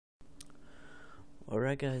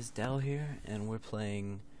Alright guys, Dal here, and we're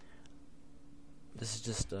playing, this is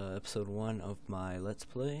just episode 1 of my Let's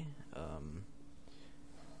Play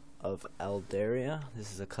of Eldaria.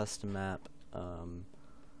 This is a custom map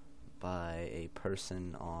by a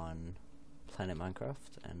person on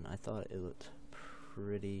Planetminecraft, and I thought it looked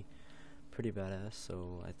pretty badass,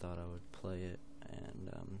 so I thought I would play it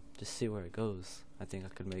and just see where it goes. I think I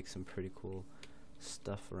could make some pretty cool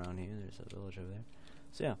stuff around here. There's a village over there.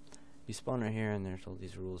 So yeah. You spawn right here, and there's all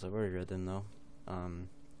these rules. I've already read them though.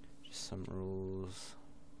 Just some rules.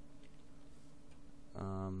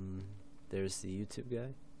 There's the YouTube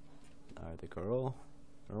guy, or the girl.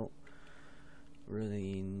 I don't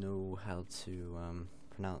really know how to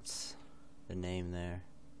pronounce the name there,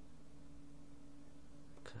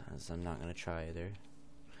 because I'm not gonna try either.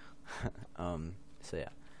 So yeah.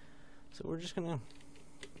 So we're just gonna,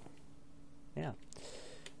 yeah.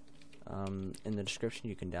 In the description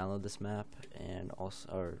you can download this map, and also,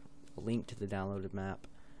 or a link to the downloaded map,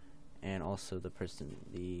 and also the person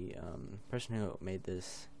who made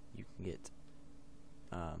this, you can get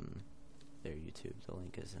their YouTube. The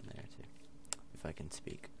link is in there too, if I can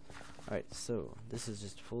speak. Alright, so this is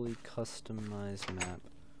just fully customized map.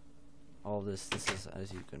 All this is,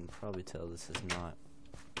 as you can probably tell, this is not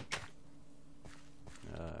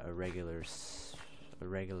a regular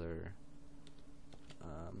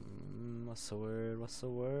what's the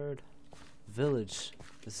word? Village.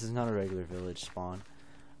 This is not a regular village spawn.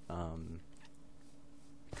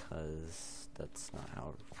 Because that's not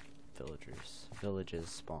how villages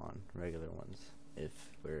spawn, regular ones. If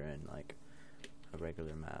we're in like a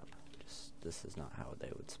regular map, this is not how they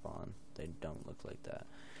would spawn. They don't look like that.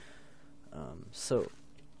 So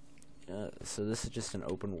this is just an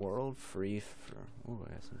open world, free for, oh,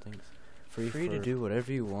 I got some things. Free to do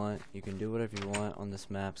whatever you want. You can do whatever you want on this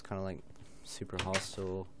map. It's kind of like super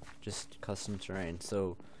hostile, just custom terrain.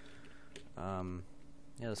 So, yeah,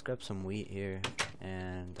 let's grab some wheat here,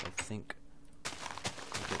 and I think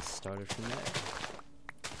we'll get started from there.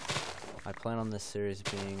 I plan on this series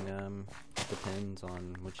being, depends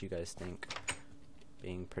on what you guys think,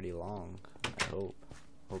 being pretty long. I hope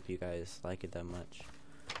you guys like it that much.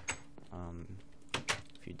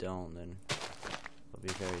 If you don't, then I'll be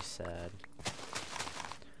very sad.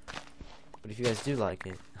 But if you guys do like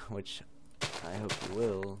it, which I hope you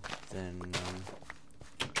will, then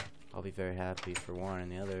I'll be very happy for one,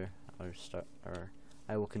 and the other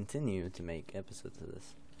I will continue to make episodes of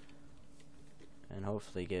this, and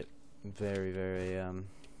hopefully get very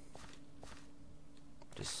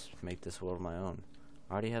just make this world my own.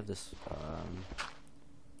 I already have this I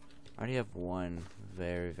already have one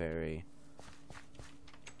very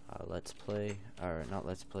let's play, or not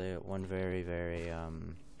let's play, one very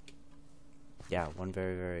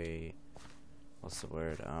what's the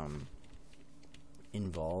word,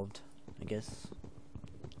 involved, I guess.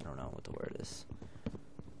 I don't know what the word is.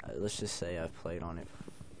 Let's just say I've played on it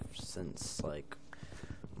since like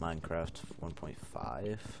Minecraft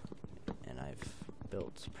 1.5, and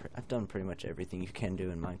I've done pretty much everything you can do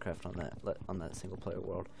in Minecraft on that single player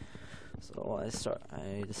world. So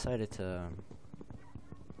I decided to,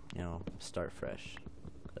 you know, start fresh,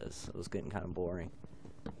 because it was getting kind of boring.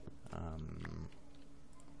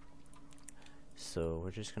 So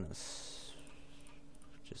we're just gonna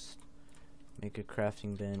just make a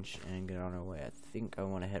crafting bench and get on our way. I think I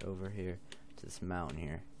want to head over here to this mountain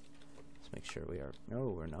here. Let's make sure we are. No,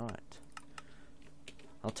 we're not.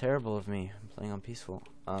 How terrible of me. I'm playing on peaceful.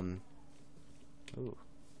 Ooh.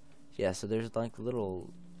 Yeah, so there's like little,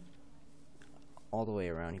 all the way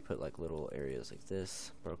around, you put like little areas like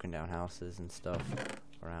this, broken down houses and stuff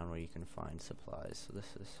around where you can find supplies. So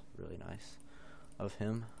this is really nice of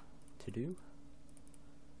him to do.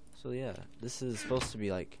 So yeah, this is supposed to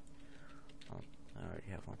be like, oh, I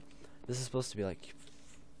already have one. This is supposed to be like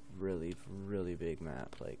really big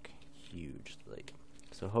map, like huge, like,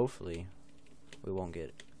 so hopefully we won't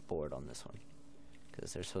get bored on this one,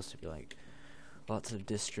 because there's supposed to be like lots of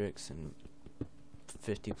districts and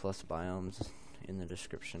 50+ biomes in the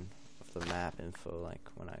description of the map info. Like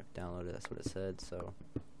when I downloaded, that's what it said. So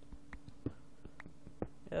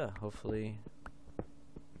yeah, hopefully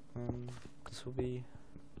this will be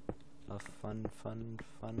a fun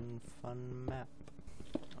map.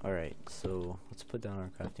 Alright, so let's put down our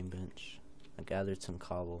crafting bench. I gathered some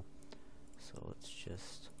cobble, so let's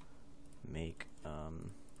just make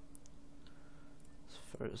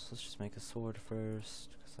let's just make a sword first,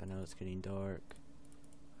 because I know it's getting dark.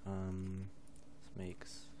 Let's make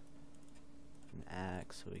an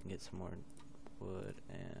axe so we can get some more wood,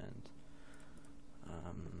 and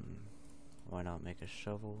why not make a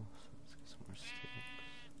shovel? So let's get some more sticks.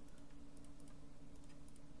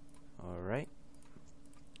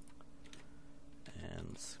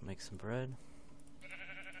 make some bread.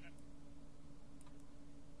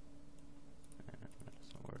 That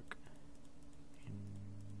doesn't work.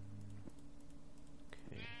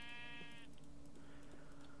 Okay.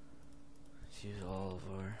 Let's use all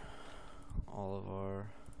of our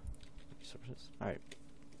resources. Alright.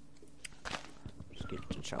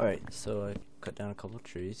 Alright, so I cut down a couple of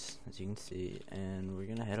trees, as you can see, and we're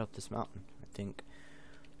gonna head up this mountain. I think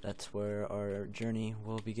that's where our journey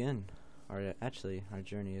will begin. Or actually, our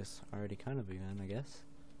journey is already kind of begun, I guess.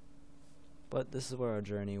 But this is where our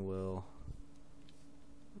journey will,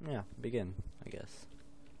 begin, I guess.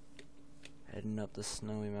 Heading up the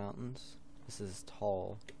snowy mountains. This is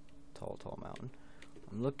tall mountain.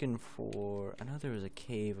 I'm looking for, I know there was a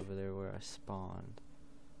cave over there where I spawned.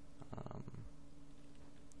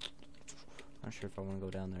 Not sure if I want to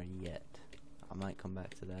go down there yet. I might come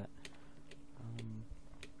back to that.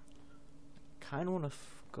 Kind of want to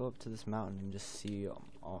go up to this mountain and just see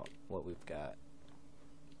what we've got.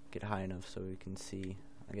 Get high enough so we can see.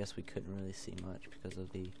 I guess we couldn't really see much because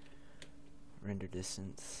of the render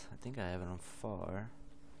distance. I think I have it on far.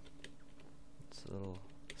 It's a little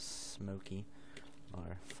smoky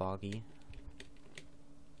or foggy.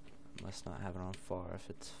 Must not have it on far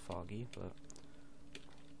if it's foggy, but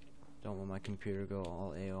don't want my computer to go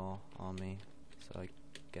all AOL on me, so I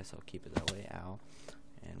guess I'll keep it that way. Ow.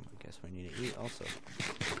 And I guess we need to eat also.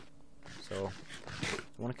 So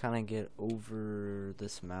I want to kind of get over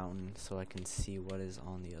this mountain so I can see what is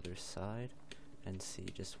on the other side and see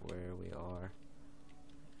just where we are,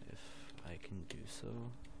 if I can do so.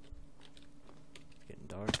 It's getting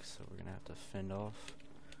dark, so we're gonna have to fend off,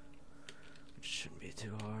 which shouldn't be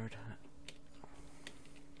too hard.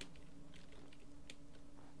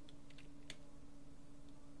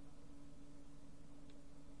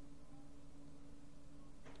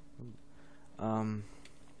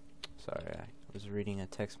 Sorry, I was reading a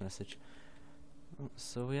text message.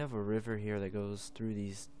 So we have a river here that goes through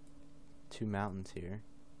these two mountains here,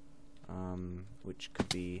 which could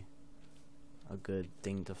be a good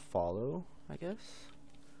thing to follow, I guess.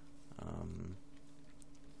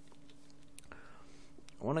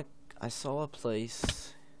 I saw a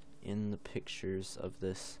place in the pictures of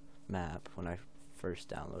this map when I first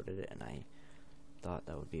downloaded it, and I thought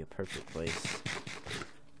that would be a perfect place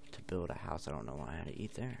build a house. I don't know why I had to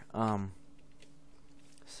eat there.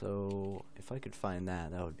 So if I could find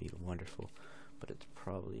that would be wonderful, but it's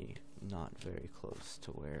probably not very close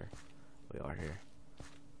to where we are here.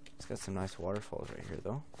 It's got some nice waterfalls right here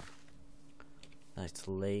though. Nice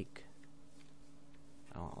lake.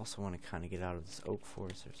 I also want to kind of get out of this oak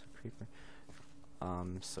forest. There's a creeper.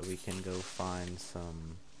 So we can go find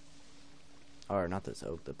some, or not this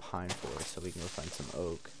oak, the pine forest, so we can go find some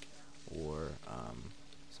oak or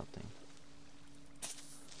something.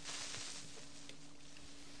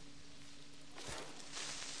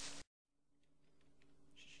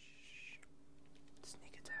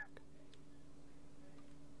 Sneak attack.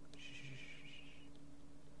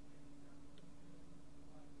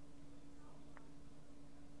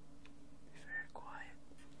 Be very quiet.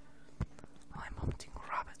 I'm hunting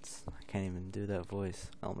rabbits. I can't even do that voice.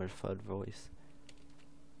 Elmer Fudd voice.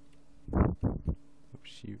 Oh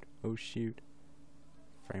shoot. Oh shoot.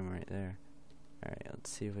 Frame right there. Alright, let's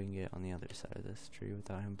see if we can get on the other side of this tree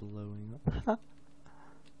without him blowing up.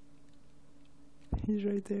 He's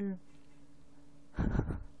right there.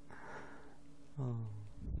 Oh.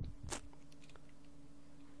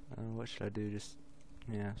 What should I do? Just,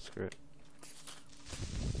 screw it.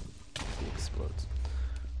 He explodes.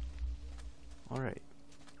 Alright.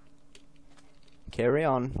 Carry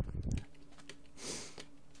on.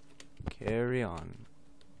 Carry on.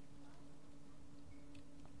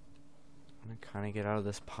 I'm gonna kind of get out of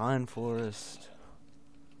this pine forest.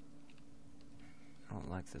 I don't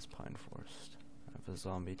like this pine forest. I have a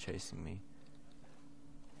zombie chasing me.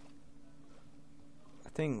 I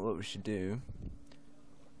think what we should do,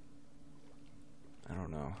 I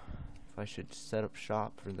don't know, if I should set up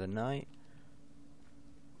shop for the night.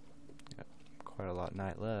 Got quite a lot of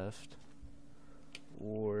night left.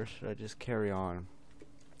 Or should I just carry on?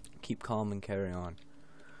 Keep calm and carry on.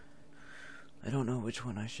 I don't know which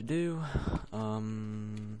one I should do. This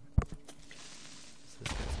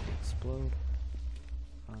guy's gonna explode.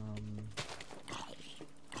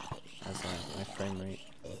 As my frame rate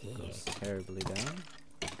goes terribly down.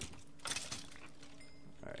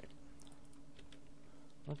 Alright.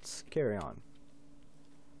 Let's carry on.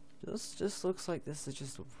 This just looks like this is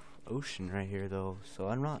just ocean right here though, so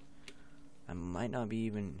I might not be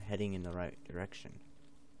even heading in the right direction.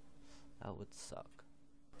 That would suck.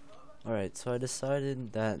 Alright, so I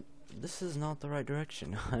decided that this is not the right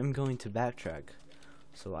direction. I'm going to backtrack.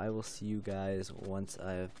 So I will see you guys once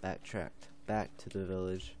I've backtracked back to the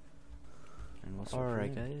village. And we'll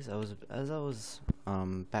Alright guys, as I was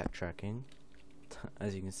backtracking,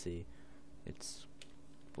 as you can see, it's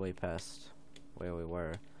way past where we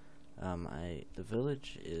were. The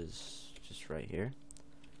village is just right here,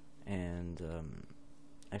 and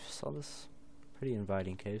I saw this pretty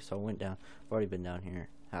inviting cave, so I went down. I've already been down here,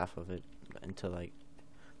 half of it, until like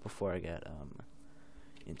before I got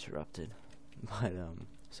interrupted. But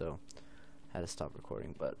so had to stop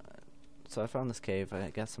recording. But so I found this cave. I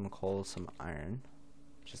got some coal, some iron,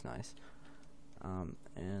 which is nice.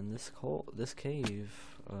 And this cave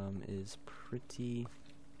is pretty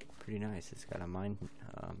nice. It's got a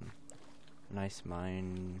nice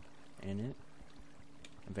mine in it,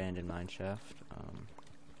 abandoned mine shaft.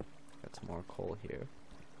 Got some more coal here.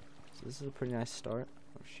 So this is a pretty nice start.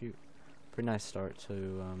 Oh shoot, pretty nice start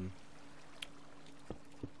to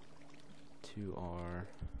our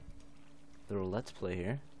little let's play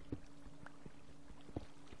here.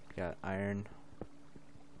 Got iron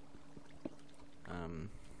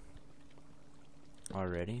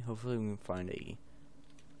already. Hopefully we can find a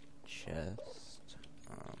chest.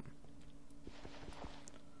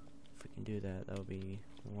 If we can do that, that would be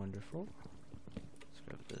wonderful. Let's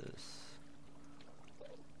grab this.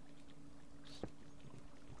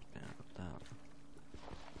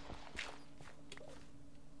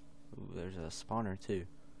 Ooh, there's a spawner too.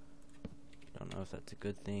 Don't know if that's a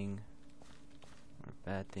good thing or a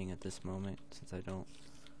bad thing at this moment, since I don't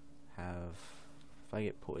have. If I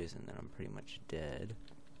get poisoned, then I'm pretty much dead,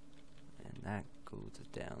 and that goes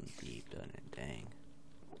down deep, doesn't it? Dang.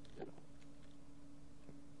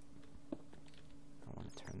 I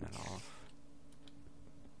want to turn that off.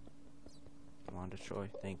 Come on, Troy.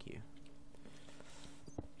 Thank you.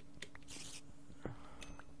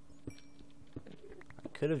 I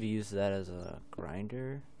could have used that as a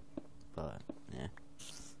grinder, but yeah.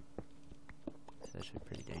 It's actually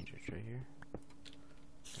pretty dangerous right here.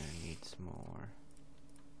 I need some more.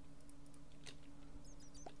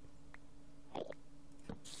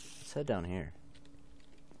 Let's head down here.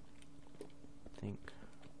 I think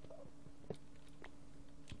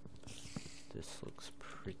this looks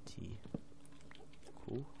pretty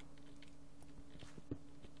cool.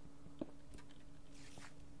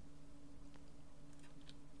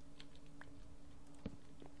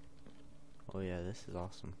 Oh yeah, this is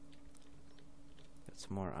awesome. Got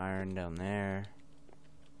some more iron down there.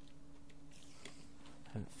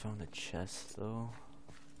 Haven't found a chest though.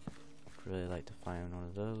 I'd really like to find one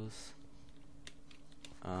of those.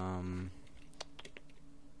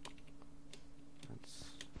 That's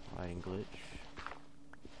lighting glitch.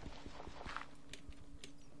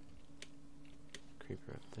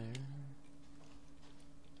 Creeper up there.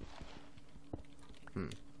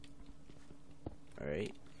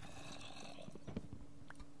 Alright.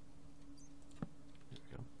 There we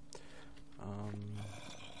go.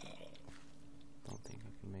 Don't think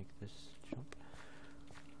I can make this jump.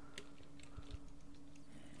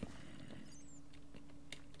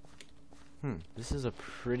 This is a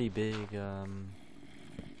pretty big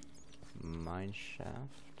mine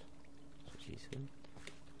shaft. That's what she said.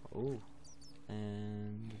 Oh,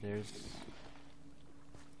 and there's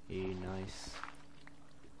a nice.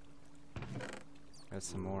 Got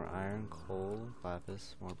some more iron, coal,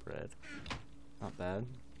 lapis, more bread. Not bad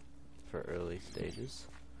for early stages.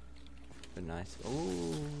 Been nice.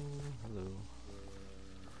 Oh, hello.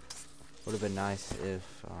 Would have been nice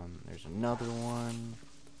if there's another one.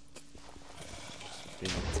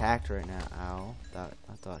 Being attacked right now. Ow.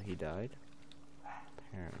 I thought he died.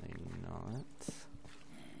 Apparently not.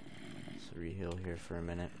 Let's re-heal here for a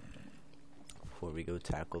minute before we go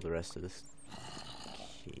tackle the rest of this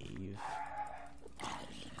cave.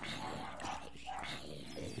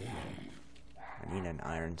 I need an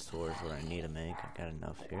iron sword, is what I need to make. I got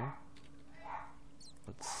enough here.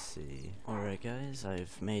 Let's see. Alright guys,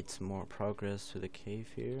 I've made some more progress through the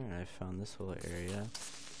cave here, and I found this whole area.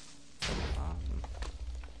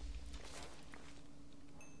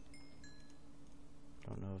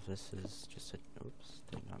 Don't know if this is just a. Oops,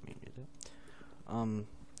 did not mean to do that.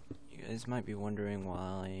 You guys might be wondering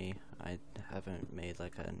why I haven't made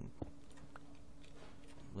like a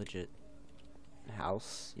legit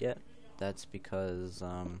house yet. That's because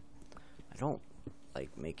I don't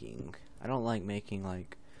like making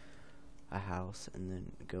like a house and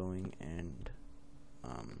then going and I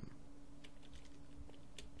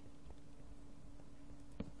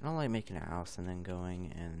don't like making a house and then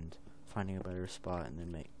going and finding a better spot and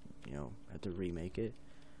then have to remake it.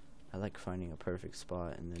 I like finding a perfect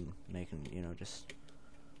spot and then making, just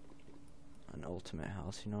an ultimate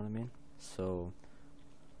house, you know what I mean? So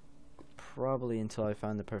probably until I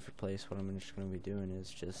find the perfect place, what I'm just going to be doing is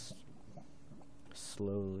just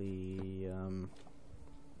slowly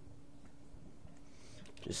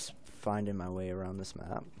just finding my way around this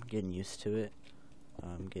map, getting used to it,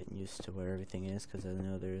 getting used to where everything is, because I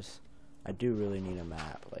know I do really need a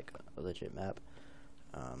map, like a legit map,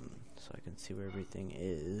 so I can see where everything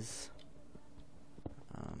is.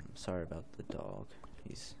 Sorry about the dog,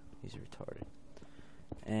 he's retarded.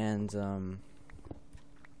 And so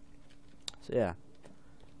yeah,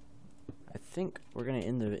 I think we're gonna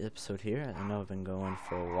end the episode here. I know I've been going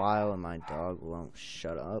for a while and my dog won't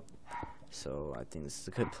shut up, so I think this is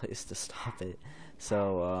a good place to stop it.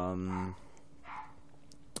 So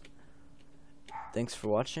thanks for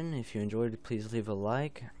watching. If you enjoyed, please leave a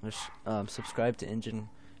like. Subscribe to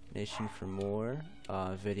EngineNation for more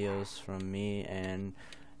videos from me and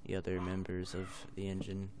the other members of the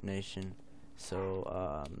EngineNation.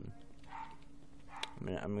 So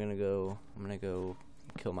I'm gonna go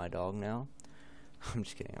kill my dog now. I'm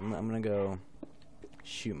just kidding. I'm gonna go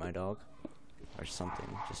shoot my dog or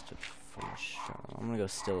something just to finish. I'm gonna go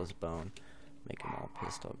steal his bone, make him all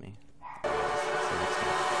pissed on me. So